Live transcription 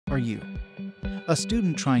Are you a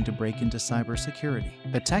student trying to break into cybersecurity,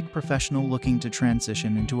 a tech professional looking to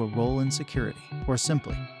transition into a role in security, or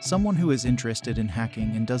simply someone who is interested in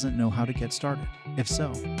hacking and doesn't know how to get started? If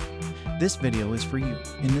so, this video is for you.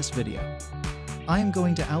 In this video, I am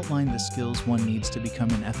going to outline the skills one needs to become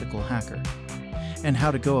an ethical hacker and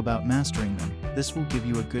how to go about mastering them. This will give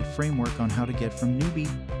you a good framework on how to get from newbie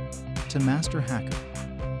to master hacker.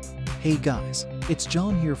 Hey guys, it's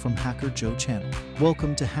John here from HackerJoe Channel.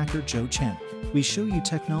 Welcome to HackerJoe Channel. We show you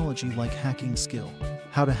technology like hacking skill,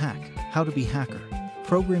 how to hack, how to be hacker,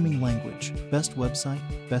 programming language, best website,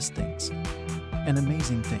 best things, and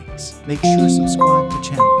amazing things. Make sure subscribe to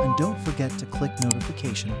channel and don't forget to click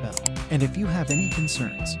notification bell. And if you have any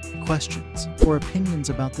concerns, questions, or opinions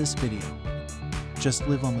about this video, just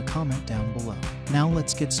leave on the comment down below. Now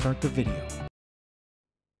let's get start the video.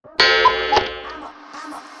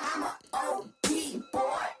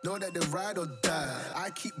 Know that they ride or die. I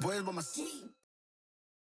keep boys by my side.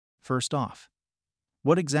 First off,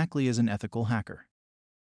 what exactly is an ethical hacker?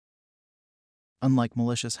 Unlike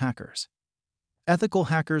malicious hackers, ethical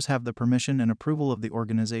hackers have the permission and approval of the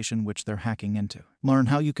organization which they're hacking into. Learn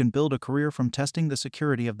how you can build a career from testing the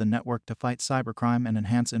security of the network to fight cybercrime and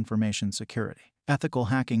enhance information security. Ethical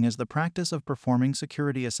hacking is the practice of performing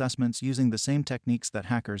security assessments using the same techniques that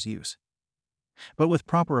hackers use, but with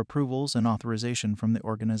proper approvals and authorization from the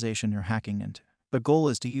organization you're hacking into. The goal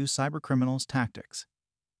is to use cybercriminals' tactics,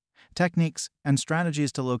 techniques, and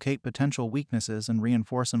strategies to locate potential weaknesses and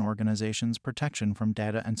reinforce an organization's protection from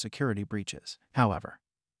data and security breaches. However,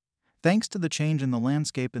 thanks to the change in the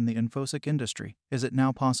landscape in the infosec industry, is it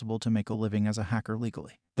now possible to make a living as a hacker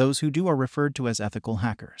legally? Those who do are referred to as ethical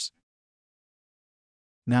hackers.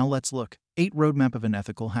 Now let's look. 8 roadmap of an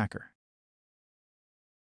ethical hacker.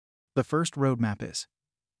 The first roadmap is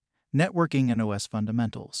networking and OS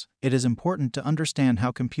fundamentals. It is important to understand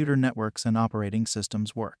how computer networks and operating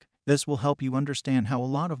systems work. This will help you understand how a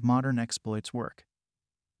lot of modern exploits work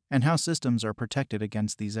and how systems are protected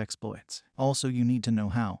against these exploits. Also, you need to know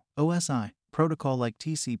how OSI, protocol like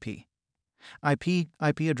TCP, IP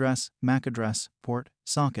address, MAC address, port,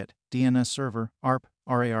 socket, DNS server, ARP,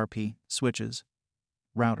 RARP, switches,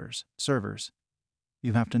 routers, servers.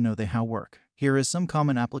 You have to know how work. Here is some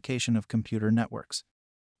common application of computer networks.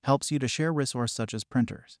 Helps you to share resources such as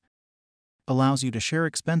printers. Allows you to share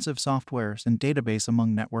expensive softwares and database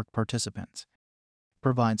among network participants.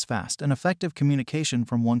 Provides fast and effective communication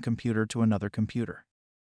from one computer to another computer.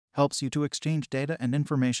 Helps you to exchange data and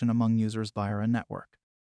information among users via a network.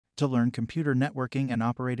 To learn computer networking and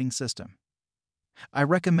operating system, I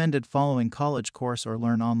recommended following college course or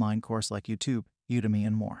learn online course like YouTube, Udemy,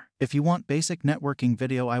 and more. If you want basic networking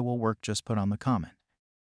video I will work, just put on the comment.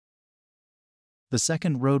 The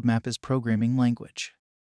second roadmap is programming language.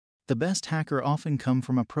 The best hacker often come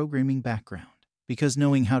from a programming background, because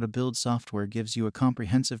knowing how to build software gives you a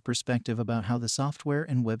comprehensive perspective about how the software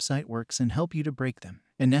and website works and help you to break them.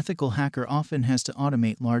 An ethical hacker often has to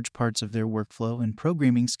automate large parts of their workflow, and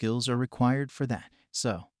programming skills are required for that.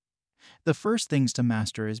 So, the first things to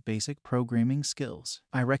master is basic programming skills.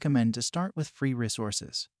 I recommend to start with free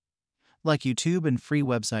resources, like YouTube and free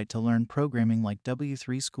website to learn programming like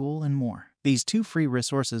W3 School and more. These 2 free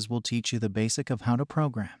resources will teach you the basic of how to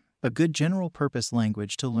program. A good general-purpose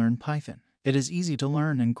language to learn Python. It is easy to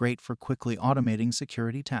learn and great for quickly automating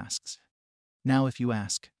security tasks. Now if you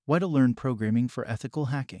ask, why to learn programming for ethical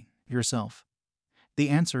hacking yourself? The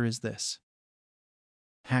answer is this.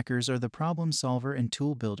 Hackers are the problem solver and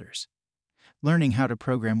tool builders. Learning how to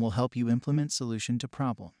program will help you implement solution to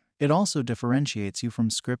problem. It also differentiates you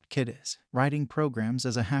from script kiddies. Writing programs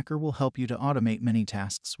as a hacker will help you to automate many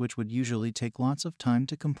tasks which would usually take lots of time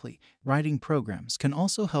to complete. Writing programs can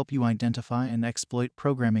also help you identify and exploit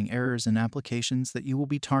programming errors in applications that you will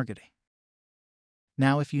be targeting.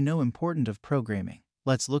 Now if you know important of programming,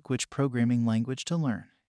 let's look which programming language to learn.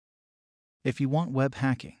 If you want web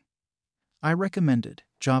hacking, I recommended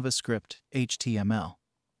JavaScript, HTML.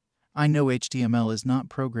 I know HTML is not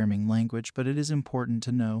programming language, but it is important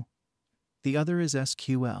to know. The other is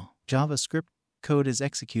SQL. JavaScript code is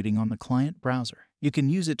executing on the client browser. You can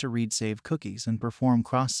use it to read, save cookies, and perform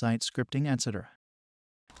cross-site scripting, etc.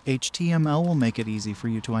 HTML will make it easy for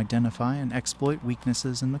you to identify and exploit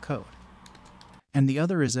weaknesses in the code. And the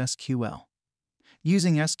other is SQL.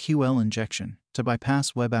 Using SQL injection to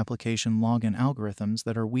bypass web application login algorithms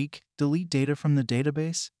that are weak, delete data from the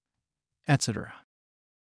database, etc.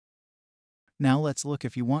 Now let's look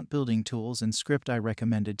if you want building tools and script I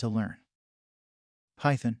recommended to learn.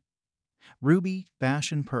 Python, Ruby,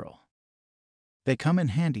 Bash, and Perl. They come in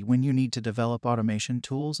handy when you need to develop automation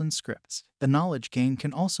tools and scripts. The knowledge gained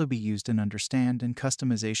can also be used in understand and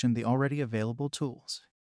customization the already available tools.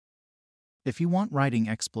 If you want writing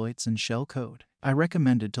exploits and shell code, I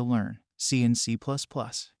recommended to learn C and C++.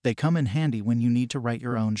 They come in handy when you need to write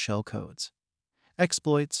your own shell codes,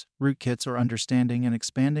 exploits, rootkits, or understanding and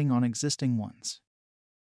expanding on existing ones.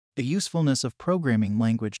 The usefulness of programming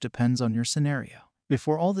language depends on your scenario.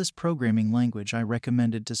 Before all this programming language, I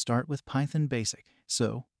recommended to start with Python Basic.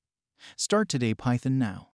 So, start today Python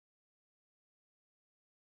now.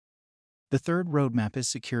 The third roadmap is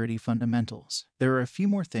security fundamentals. There are a few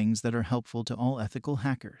more things that are helpful to all ethical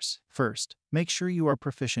hackers. First, make sure you are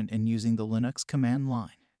proficient in using the Linux command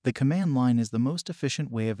line. The command line is the most efficient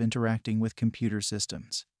way of interacting with computer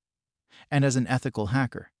systems. And as an ethical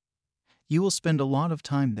hacker, you will spend a lot of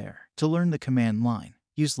time there. To learn the command line,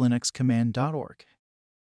 use linuxcommand.org.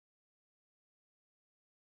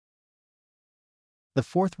 The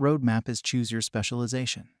fourth roadmap is choose your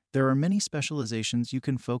specialization. There are many specializations you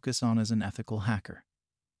can focus on as an ethical hacker,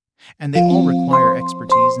 and they all require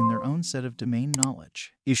expertise in their own set of domain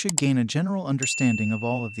knowledge. You should gain a general understanding of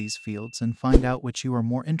all of these fields and find out which you are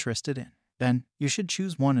more interested in. Then, you should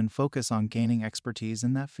choose one and focus on gaining expertise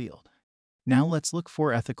in that field. Now let's look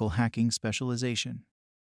for ethical hacking specialization.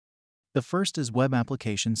 The first is web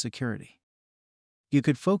application security. You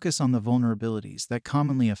could focus on the vulnerabilities that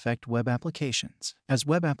commonly affect web applications. As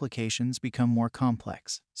web applications become more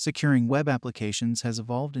complex, securing web applications has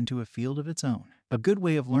evolved into a field of its own. A good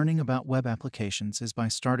way of learning about web applications is by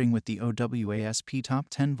starting with the OWASP Top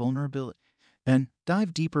 10 vulnerability. Then,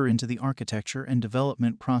 dive deeper into the architecture and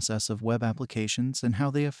development process of web applications and how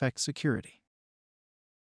they affect security.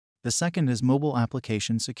 The second is mobile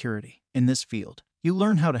application security. In this field, you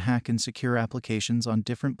learn how to hack and secure applications on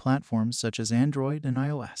different platforms such as Android and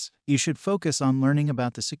iOS. You should focus on learning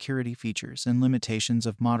about the security features and limitations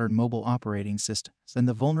of modern mobile operating systems and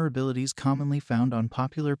the vulnerabilities commonly found on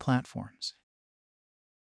popular platforms.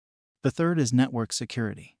 The third is network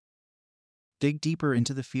security. Dig deeper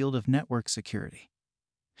into the field of network security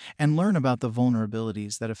and learn about the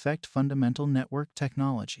vulnerabilities that affect fundamental network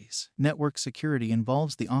technologies. Network security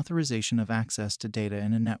involves the authorization of access to data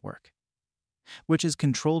in a network, which is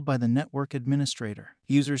controlled by the network administrator.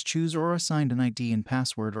 Users choose or are assigned an ID and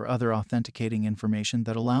password or other authenticating information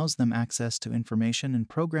that allows them access to information and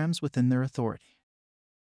programs within their authority.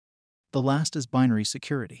 The last is binary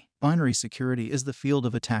security. Binary security is the field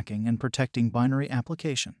of attacking and protecting binary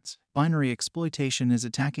applications. Binary exploitation is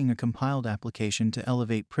attacking a compiled application to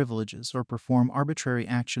elevate privileges or perform arbitrary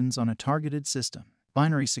actions on a targeted system.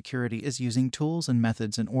 Binary security is using tools and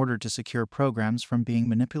methods in order to secure programs from being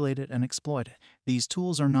manipulated and exploited. These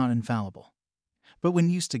tools are not infallible, but when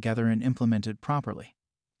used together and implemented properly,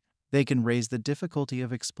 they can raise the difficulty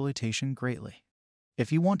of exploitation greatly.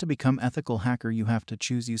 If you want to become ethical hacker, you have to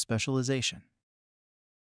choose your specialization.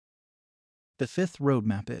 The fifth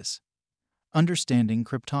roadmap is understanding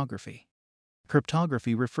cryptography.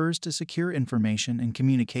 Cryptography refers to secure information and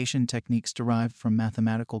communication techniques derived from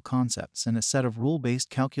mathematical concepts and a set of rule-based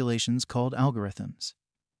calculations called algorithms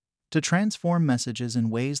to transform messages in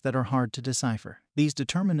ways that are hard to decipher. These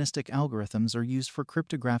deterministic algorithms are used for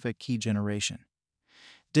cryptographic key generation,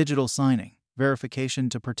 digital signing, verification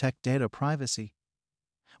to protect data privacy,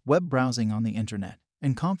 web browsing on the internet,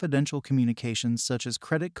 and confidential communications such as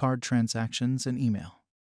credit card transactions and email.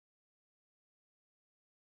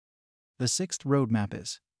 The sixth roadmap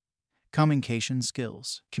is communication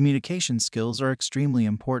skills. Communication skills are extremely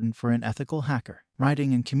important for an ethical hacker.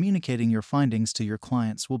 Writing and communicating your findings to your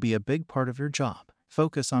clients will be a big part of your job.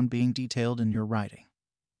 Focus on being detailed in your writing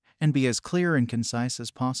and be as clear and concise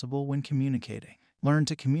as possible when communicating. Learn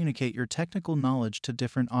to communicate your technical knowledge to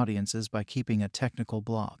different audiences by keeping a technical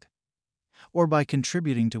blog or by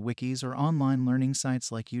contributing to wikis or online learning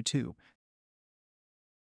sites like YouTube.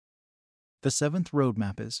 The seventh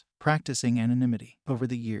roadmap is practicing anonymity. Over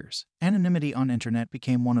the years, anonymity on internet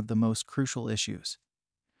became one of the most crucial issues,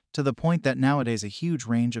 to the point that nowadays a huge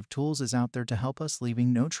range of tools is out there to help us,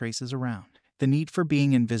 leaving no traces around. The need for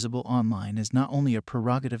being invisible online is not only a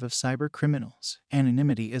prerogative of cyber criminals.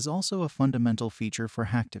 Anonymity is also a fundamental feature for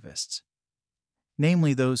hacktivists,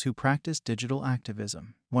 namely those who practice digital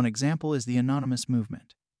activism. One example is the anonymous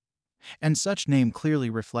movement, and such name clearly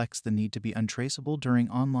reflects the need to be untraceable during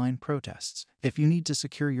online protests. If you need to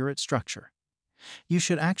secure your structure, you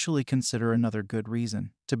should actually consider another good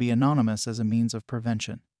reason to be anonymous as a means of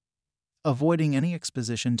prevention, avoiding any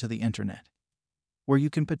exposition to the internet, where you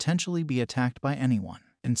can potentially be attacked by anyone.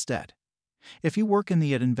 Instead, if you work in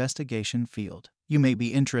the investigation field, You may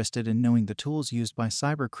be interested in knowing the tools used by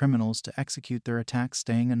cyber criminals to execute their attacks,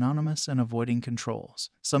 staying anonymous and avoiding controls.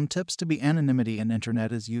 Some tips to be anonymity in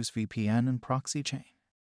internet is use VPN and proxy chain.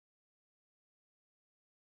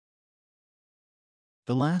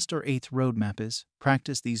 The last or eighth roadmap is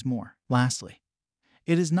practice these more. Lastly,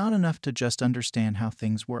 it is not enough to just understand how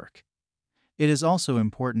things work. It is also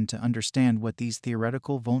important to understand what these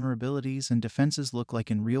theoretical vulnerabilities and defenses look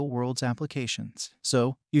like in real-world applications.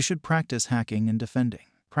 So, you should practice hacking and defending.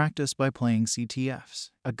 Practice by playing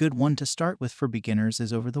CTFs. A good one to start with for beginners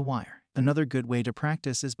is over the wire. Another good way to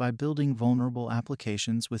practice is by building vulnerable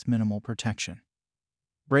applications with minimal protection,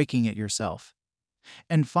 breaking it yourself.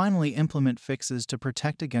 And finally, implement fixes to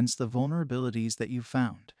protect against the vulnerabilities that you've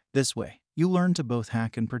found. This way, you learn to both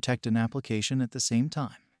hack and protect an application at the same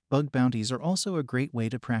time. Bug bounties are also a great way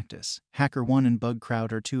to practice. HackerOne and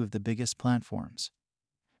BugCrowd are two of the biggest platforms,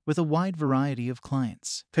 with a wide variety of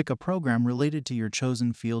clients. Pick a program related to your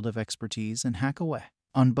chosen field of expertise and hack away.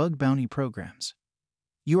 On bug bounty programs,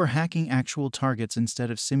 you are hacking actual targets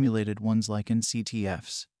instead of simulated ones like in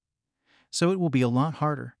CTFs. So it will be a lot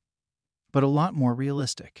harder, but a lot more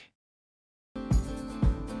realistic.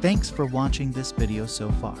 Thanks for watching this video so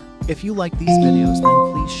far. If you like these videos,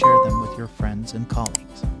 then please share them with your friends and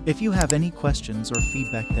colleagues. If you have any questions or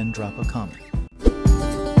feedback, then drop a comment.